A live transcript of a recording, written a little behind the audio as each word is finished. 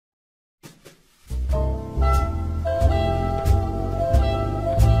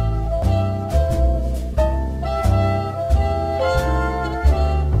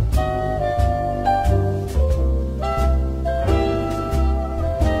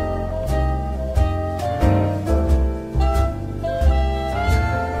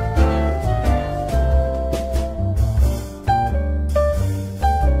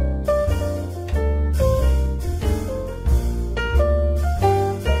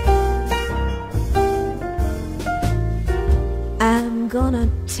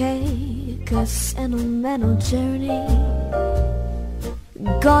a sentimental journey,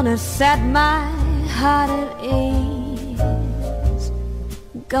 gonna set my heart at ease.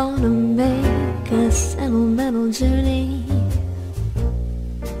 Gonna make a sentimental journey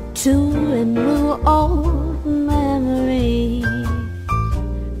to renew old memories.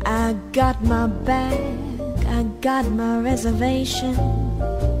 I got my bag, I got my reservation,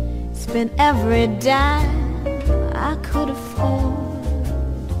 spent every dime I could afford,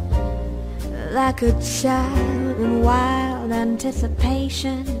 like a child in wild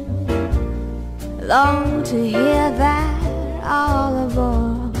anticipation, long to hear that all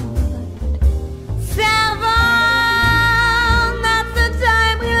aboard. 7, that's the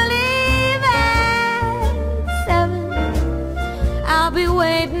time we leave at 7. I'll be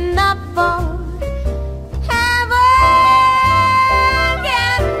waiting up for heaven,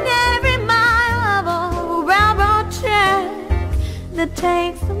 getting every mile of a railroad track that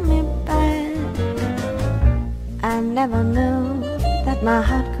takes me back. I never knew that my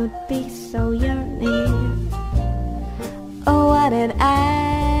heart could be so yearning. Oh, why did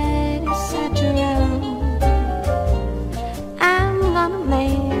I decide to roam? I'm gonna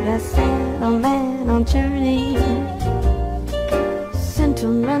make a sentimental journey,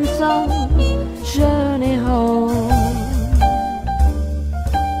 sentimental journey home.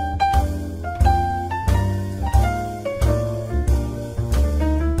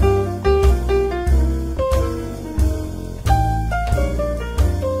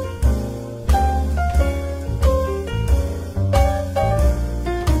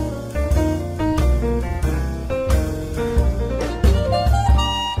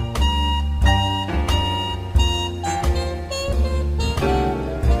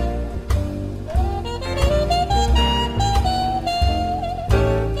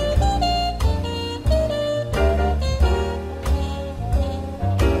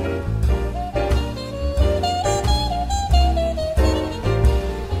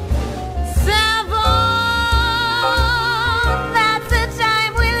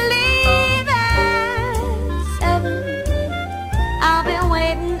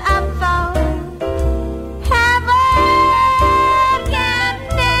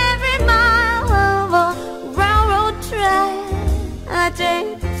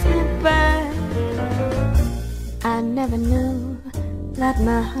 I never knew that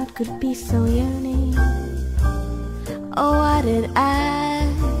my heart could be so yearning. Oh, why did I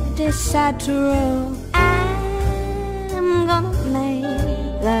decide to roam? I'm gonna make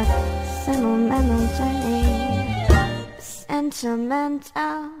the sentimental journey,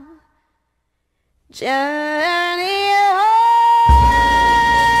 sentimental journey home.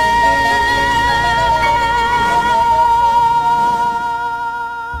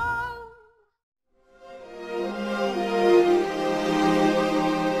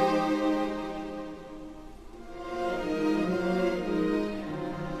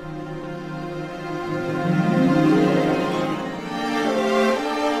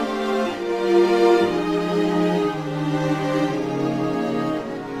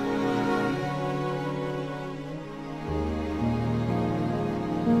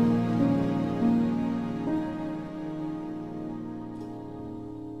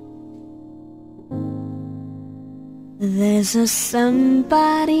 There's a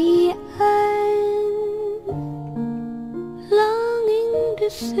somebody I'm longing to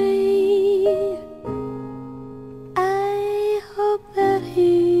see. I hope that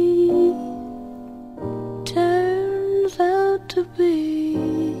he turns out to be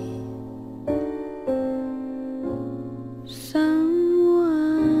someone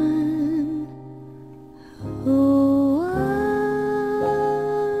who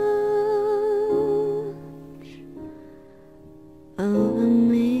over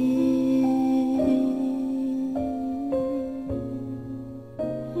me.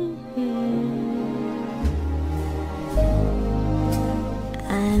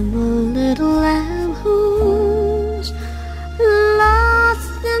 I'm a little lamb who's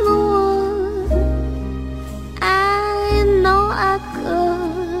lost in the wood. I know I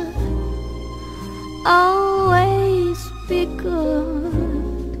could always be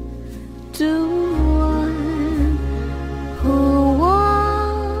good to one who watch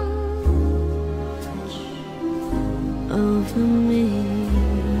over me.